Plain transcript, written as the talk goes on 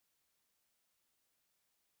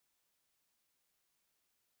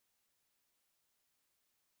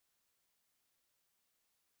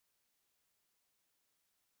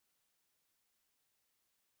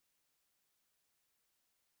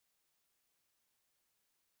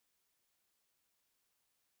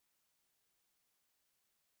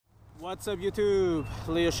What's up YouTube?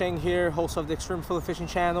 Leo Sheng here, host of the Extreme Fillet Fishing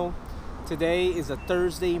channel. Today is a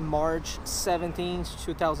Thursday, March 17th,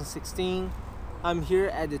 2016. I'm here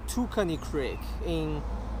at the Tookany Creek in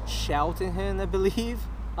Cheltenham, I believe.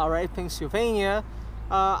 Alright, Pennsylvania.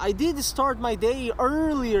 I did start my day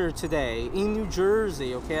earlier today in New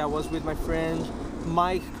Jersey, okay? I was with my friend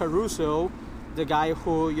Mike Caruso, the guy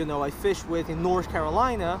who, I fished with in North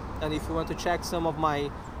Carolina. And if you want to check some of my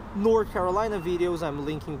North Carolina videos, I'm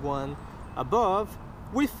linking one above.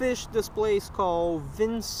 We fished this place called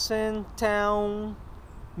Vincentown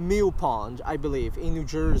Millpond, I believe, in New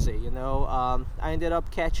Jersey. I ended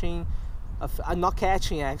up catching, not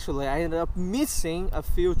catching actually, I ended up missing a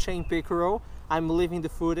few chain pickerel. I'm leaving the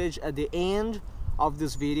footage at the end of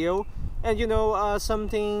this video, and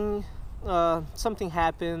something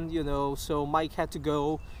happened, so Mike had to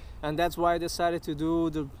go. And that's why I decided to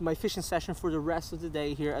do my fishing session for the rest of the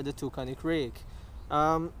day here at the Tookany Creek.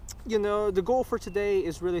 The goal for today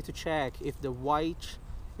is really to check if the white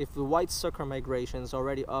sucker migration is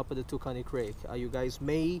already up at the Tookany Creek. You guys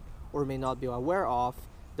may or may not be aware of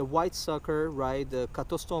the white sucker, right? The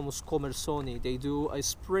Catostomus commersonii. They do a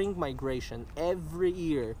spring migration every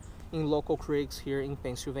year in local creeks here in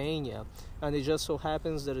Pennsylvania, and it just so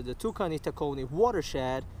happens that the Tacony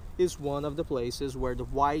Watershed is one of the places where the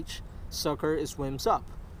white sucker swims up.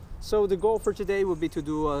 So the goal for today would be to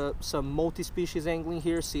do some multi-species angling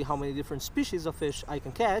here, see how many different species of fish I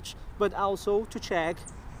can catch, but also to check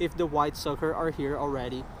if the white sucker are here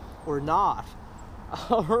already or not.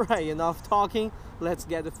 Alright, enough talking, let's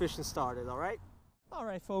get the fishing started, alright?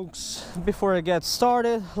 Alright folks, before I get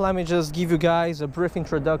started, let me just give you guys a brief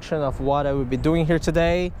introduction of what I will be doing here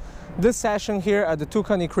today. This session here at the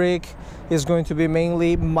Tookany Creek is going to be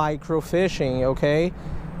mainly microfishing, okay?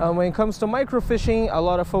 When it comes to microfishing, a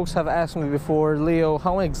lot of folks have asked me before, Leo,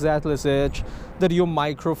 how exactly is it that you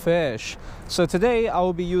microfish? So today I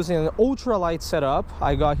will be using an ultralight setup.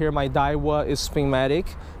 I got here my Daiwa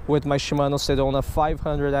Spinmatic with my Shimano Sedona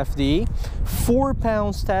 500 FD,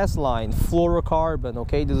 4-pound test line, fluorocarbon,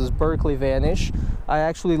 okay? This is Berkeley Vanish. I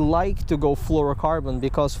actually like to go fluorocarbon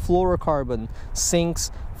because fluorocarbon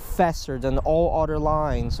sinks faster than all other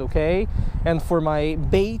lines, okay? And for my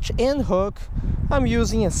bait and hook, I'm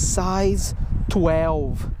using a size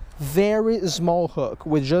 12, very small hook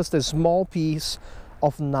with just a small piece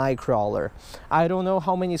of nightcrawler. I don't know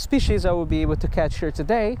how many species I will be able to catch here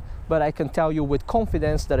today, but I can tell you with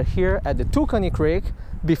confidence that here at the Tookany Creek,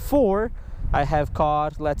 before I have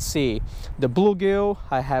caught, let's see, the bluegill,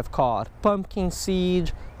 I have caught pumpkin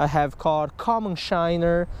seed, I have caught common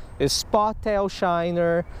shiner, a spot tail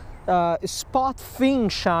shiner, spot fin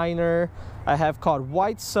shiner, I have caught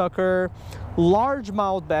white sucker,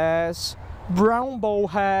 largemouth bass, brown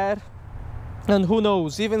bowhead, and who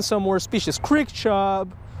knows, even some more species, creek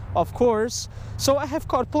chub, of course. So I have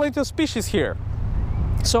caught plenty of species here.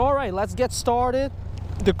 So alright, let's get started.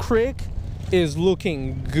 The creek is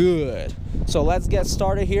looking good. So let's get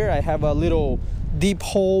started here. I have a little deep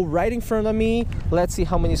hole right in front of me. Let's see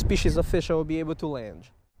how many species of fish I will be able to land.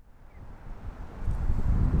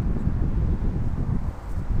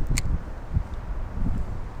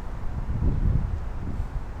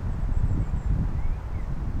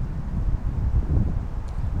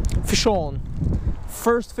 Fish on.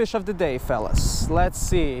 First fish of the day, fellas. Let's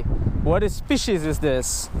see. What species is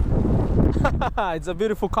this? It's a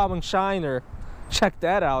beautiful common shiner. Check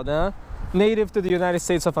that out, huh? Native to the United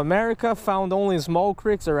States of America, found only in small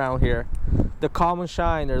creeks around here. The common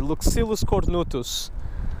shiner, Luxillus cornutus.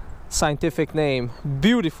 Scientific name.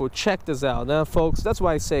 Beautiful. Check this out, huh, folks? That's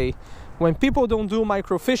why I say, when people don't do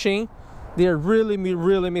microfishing, they're really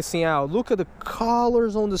missing out. Look at the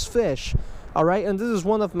colors on this fish. Alright, and this is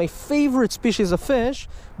one of my favorite species of fish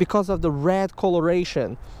because of the red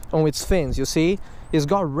coloration on its fins. You see, it's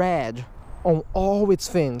got red on all its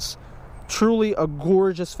fins. Truly a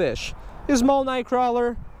gorgeous fish. A small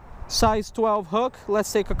nightcrawler, size 12 hook.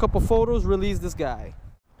 Let's take a couple photos, release this guy.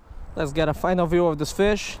 Let's get a final view of this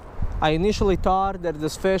fish. I initially thought that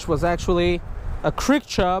this fish was actually a creek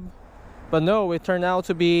chub, but no, it turned out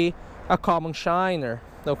to be a common shiner,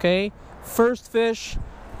 okay? First fish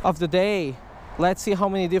of the day. Let's see how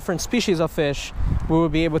many different species of fish we will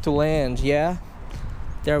be able to land. Yeah,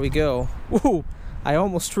 there we go. Ooh, I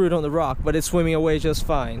almost threw it on the rock, but it's swimming away just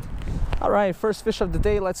fine. All right, first fish of the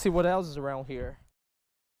day. Let's see what else is around here.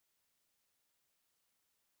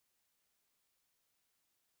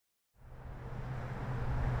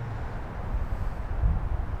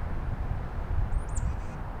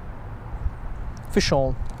 Fish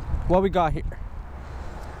on. What we got here?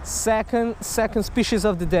 Second species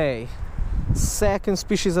of the day. Second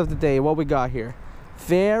species of the day. What we got here?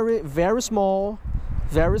 Very, very small,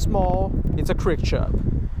 very small. It's a creek chub.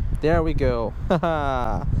 There we go.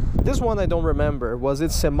 This one I don't remember. Was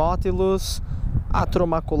it Semotilus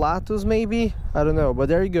atromaculatus maybe? I don't know, but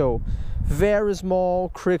there you go. Very small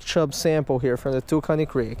creek chub sample here from the Tookany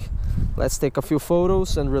Creek. Let's take a few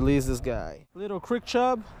photos and release this guy. Little creek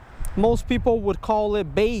chub. Most people would call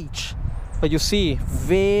it beige, but you see,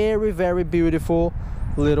 very, very beautiful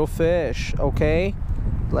little fish. Okay,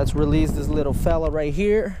 let's release this little fella right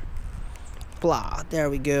here. Blah, there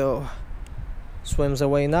we go. Swims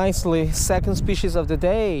away nicely. Second species of the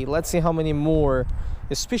day. Let's see how many more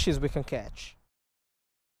species we can catch.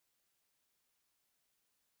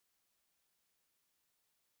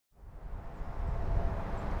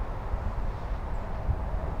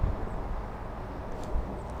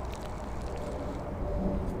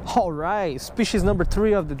 All right, species number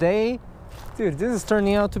 3 of the day. Dude, this is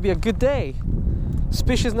turning out to be a good day.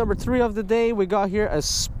 Species number 3 of the day, we got here a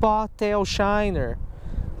spot-tail shiner.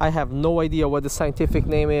 I have no idea what the scientific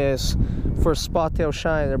name is for spot-tail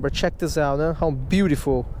shiner, but check this out, huh? How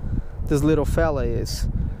beautiful this little fella is.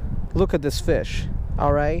 Look at this fish,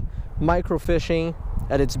 all right? Microfishing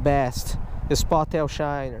at its best, the spot-tail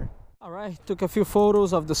shiner. All right, took a few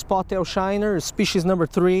photos of the spot-tail shiner, species number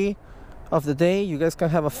 3 of the day. You guys can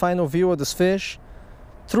have a final view of this fish.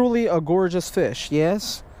 Truly a gorgeous fish,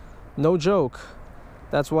 yes? No joke.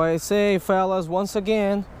 That's why I say, fellas, once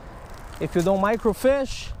again, if you don't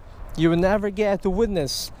microfish, you will never get to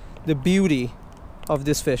witness the beauty of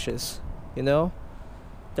these fishes, you know?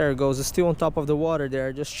 There it goes, it's still on top of the water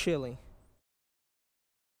there, just chilling.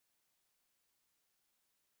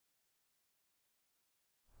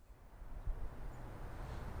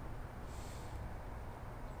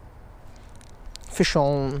 Fish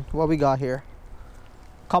on, what we got here?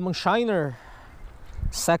 Common shiner,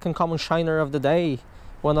 second common shiner of the day.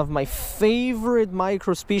 One of my favorite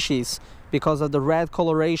micro species because of the red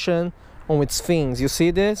coloration on its fins. You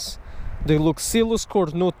see this? The Luxillus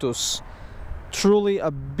cornutus. Truly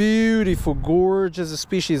a beautiful, gorgeous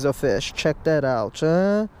species of fish. Check that out,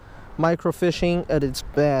 huh? Microfishing at its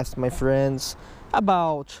best, my friends.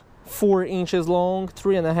 About 4 inches long,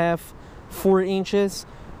 3.5, 4 inches.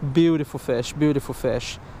 Beautiful fish, beautiful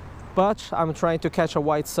fish. But I'm trying to catch a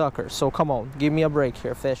white sucker, so come on, give me a break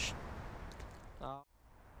here, fish.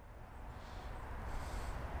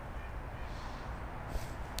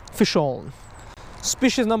 Fish on.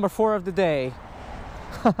 Species number 4 of the day.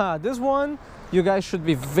 This one you guys should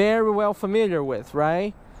be very well familiar with,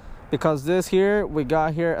 right? Because this here, we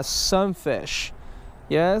got here a sunfish.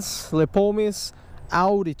 Yes, Lepomis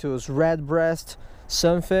auditus, red breast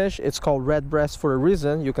sunfish. It's called red breast for a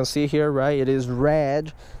reason. You can see here, right? It is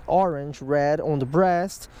red, orange, red on the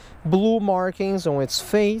breast, blue markings on its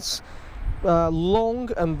face, long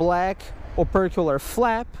and black opercular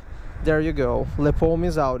flap. There you go,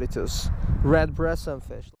 Lepomis auditus, red breast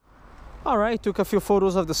sunfish. All right, took a few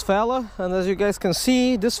photos of this fella, and as you guys can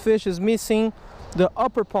see, this fish is missing the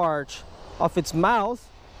upper part of its mouth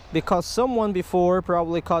because someone before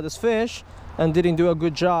probably caught this fish and didn't do a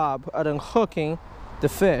good job at unhooking the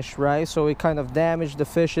fish, right? So it kind of damaged the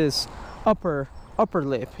fish's upper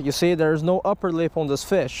lip. You see, there's no upper lip on this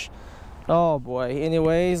fish. Oh boy.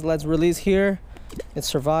 Anyways, let's release here. It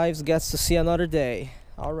survives, gets to see another day.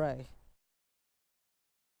 All right.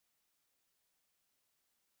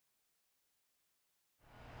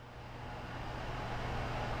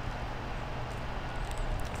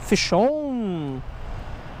 Fish on.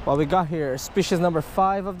 What we got here? Species number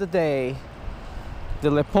 5 of the day. The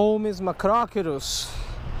Lepomis macrocerus,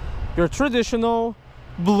 your traditional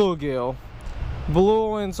bluegill.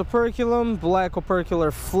 Blue in its operculum, black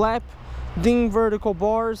opercular flap, ding vertical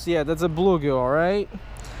bars. Yeah, that's a bluegill, all right?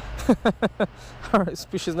 All right,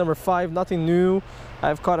 species number 5, nothing new.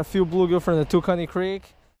 I've caught a few bluegill from the Tookany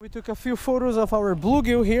Creek. We took a few photos of our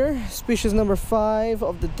bluegill here. Species number 5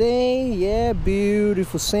 of the day. Yeah,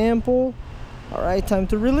 beautiful sample. All right, time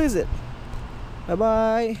to release it.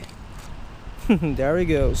 Bye-bye. There he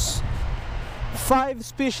goes. 5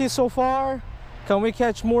 species so far. Can we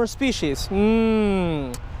catch more species?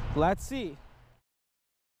 Let's see.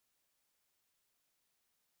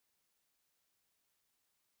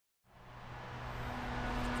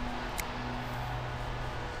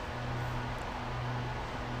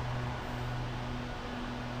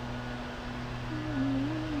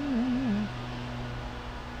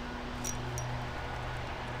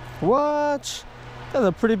 What? That's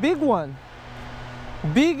a pretty big one.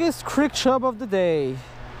 Biggest creek chub of the day.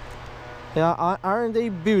 Yeah, aren't they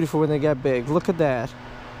beautiful when they get big? Look at that.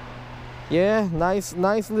 Yeah, nice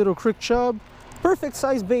little creek chub. Perfect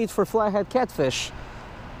size bait for flathead catfish.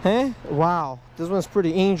 Huh? Wow, this one's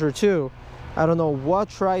pretty injured too. I don't know what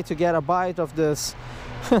tried to get a bite of this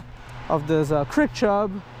of this creek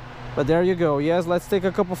chub, but there you go. Yes, let's take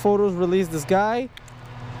a couple photos, release this guy.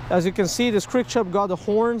 As you can see, this creek chub got the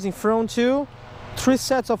horns in front too. 3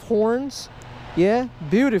 sets of horns. Yeah,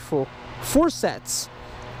 beautiful. 4 sets.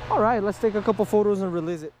 All right, let's take a couple photos and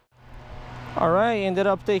release it. All right, ended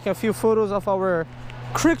up taking a few photos of our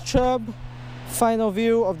creek chub. Final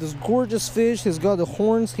view of this gorgeous fish. He's got the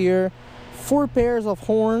horns here, 4 pairs of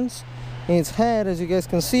horns in its head, as you guys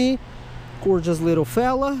can see. Gorgeous little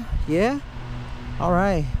fella. Yeah. All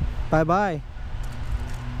right, bye bye.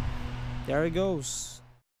 There he goes.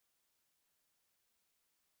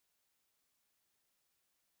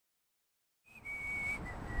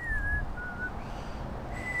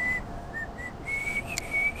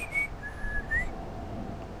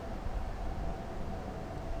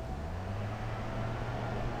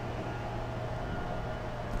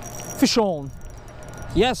 Fish on.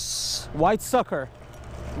 Yes, white sucker.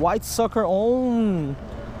 White sucker on.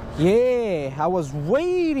 Yeah, I was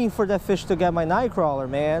waiting for that fish to get my night crawler,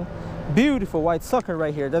 man. Beautiful white sucker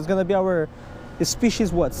right here. That's gonna be our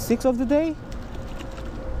species, what, 6 of the day?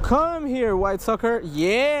 Come here, white sucker.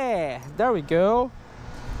 Yeah, there we go.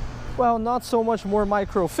 Well, not so much more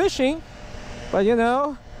micro fishing, but you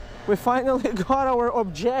know, we finally got our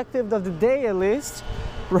objective of the day at least,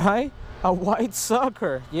 right? A white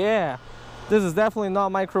sucker. Yeah, this is definitely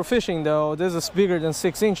not micro fishing though. This is bigger than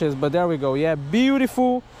 6 inches, but there we go. Yeah,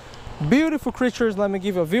 beautiful, beautiful creatures. Let me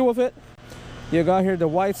give you a view of it. You got here the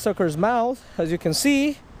white sucker's mouth, as you can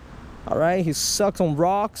see. All right, he sucked on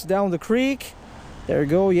rocks down the creek. There you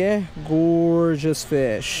go. Yeah, gorgeous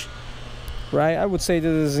fish, right? I would say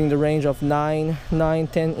this is in the range of 9,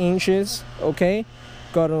 10 inches. Okay,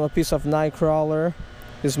 got on a piece of night crawler,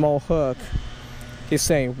 a small hook. He's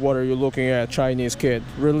saying, "What are you looking at, Chinese kid?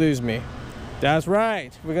 Release me." That's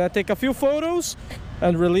right. We're gonna take a few photos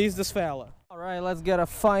and release this fella. All right, let's get a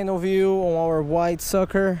final view on our white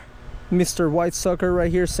sucker. Mr. White Sucker right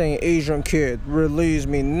here saying, "Asian kid, release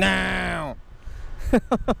me now."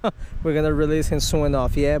 We're gonna release him soon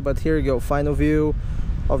enough, yeah, but here you go. Final view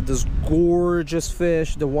of this gorgeous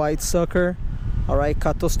fish, the white sucker. All right,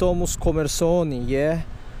 Catostomus commersonii, yeah.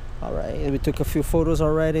 All right, we took a few photos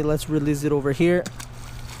already. Let's release it over here.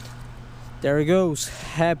 There he goes.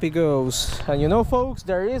 Happy goes. And you know, folks,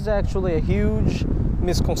 there is actually a huge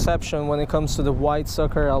misconception when it comes to the white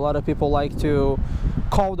sucker. A lot of people like to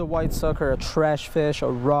call the white sucker a trash fish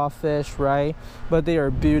or raw fish, right? But they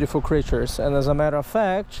are beautiful creatures. And as a matter of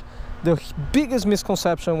fact, the biggest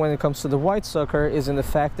misconception when it comes to the white sucker is in the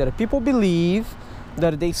fact that people believe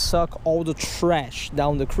that they suck all the trash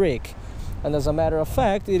down the creek. And as a matter of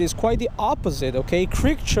fact, it is quite the opposite, okay?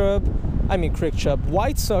 White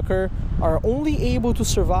sucker are only able to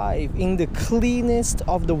survive in the cleanest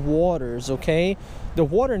of the waters, okay? The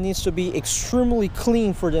water needs to be extremely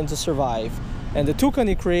clean for them to survive. And the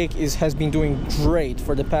Tookany Creek has been doing great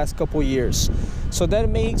for the past couple years. So that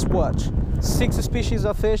makes what? 6 species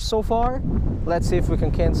of fish so far? Let's see if we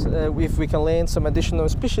can land some additional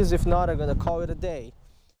species. If not, I'm gonna call it a day.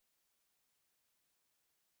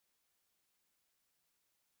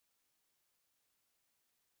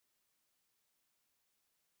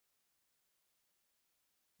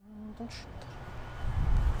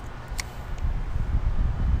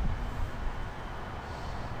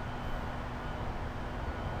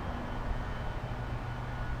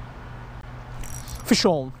 Fish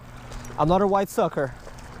on. Another white sucker.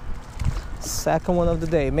 Second one of the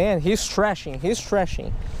day. Man, he's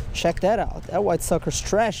trashing. Check that out. That white sucker's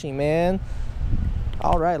trashing, man.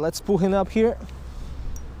 All right, let's pull him up here.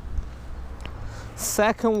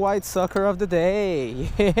 Second white sucker of the day.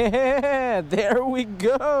 Yeah, there we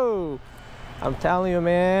go. I'm telling you,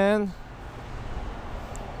 man,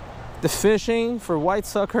 the fishing for white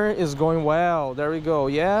sucker is going well. There we go.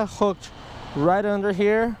 Yeah, hooked right under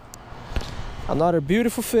here. Another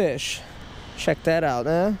beautiful fish. Check that out,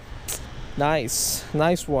 eh? Nice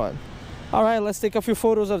one. All right, let's take a few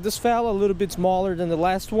photos of this fella, a little bit smaller than the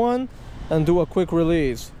last one, and do a quick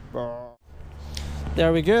release.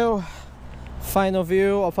 There we go. Final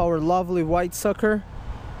view of our lovely white sucker.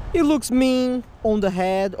 It looks mean on the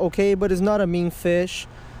head, okay, but it's not a mean fish.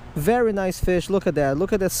 Very nice fish. Look at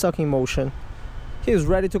that sucking motion. He's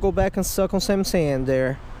ready to go back and suck on some sand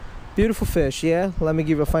there. Beautiful fish, yeah. Let me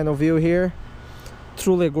give you a final view here.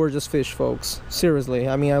 Truly a gorgeous fish, folks. Seriously,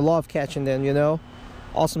 I mean, I love catching them, you know.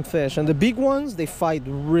 Awesome fish. And the big ones, they fight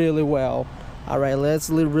really well. All right, let's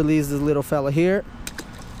release this little fella here.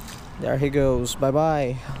 There he goes. Bye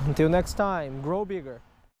bye. Until next time, grow bigger.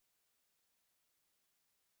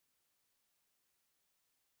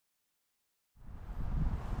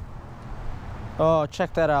 Oh,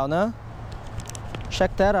 check that out, huh?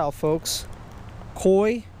 Check that out, folks.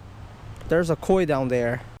 Koi. There's a koi down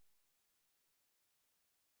there.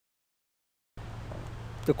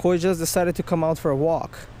 The koi just decided to come out for a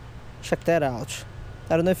walk. Check that out.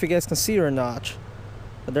 I don't know if you guys can see or not,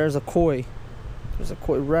 but there's a koi. There's a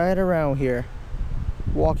koi right around here.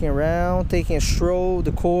 Walking around, taking a stroll.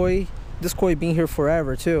 The koi. This koi been here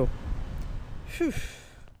forever too. Whew.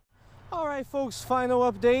 Alright folks, final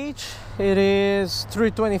update. It is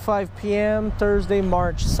 3:25 p.m. Thursday,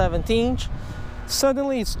 March 17th.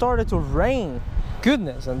 Suddenly it started to rain.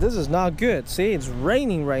 Goodness, and this is not good. See, it's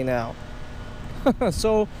raining right now.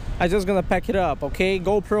 So I just gonna pack it up, okay?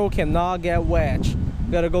 GoPro cannot get wet.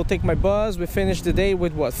 Gotta go take my buzz. We finished the day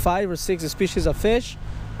with what, 5 or 6 species of fish?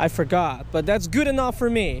 I forgot, but that's good enough for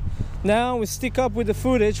me. Now we stick up with the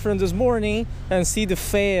footage from this morning and see the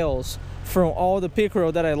fails from all the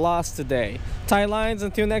pickerel that I lost today. Tie lines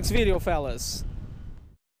until next video, fellas.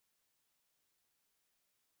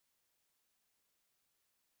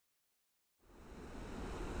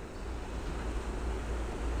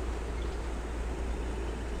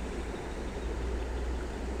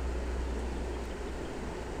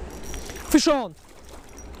 Fish on!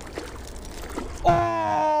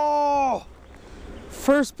 Oh!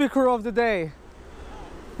 First pickerel of the day.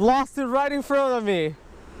 Lost it right in front of me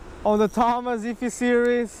on the Thomas Iffy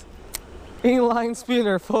series inline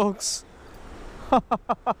spinner, folks.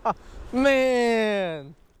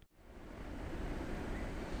 Man!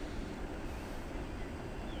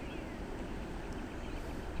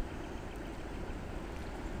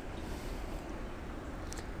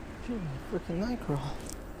 Freaking nickerel.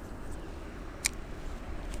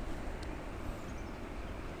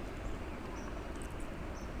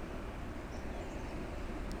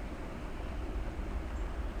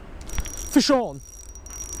 Fish on!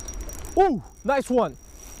 Oh, nice one!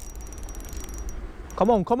 Come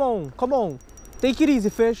on, come on, come on! Take it easy,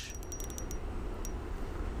 fish.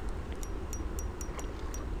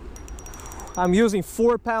 I'm using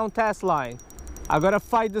 4-pound test line. I gotta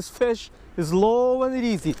fight this fish slow and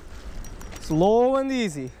easy. Slow and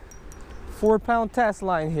easy. 4-pound test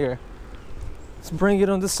line here. Let's bring it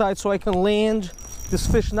on this side so I can land this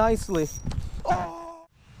fish nicely. Oh!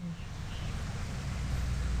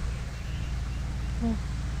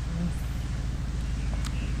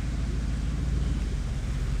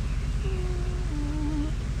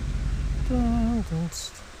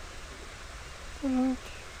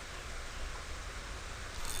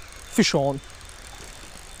 Fish on.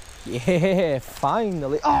 Yeah,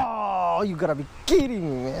 finally. Oh, you gotta be kidding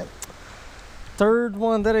me, man. Third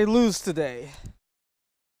one that I lose today.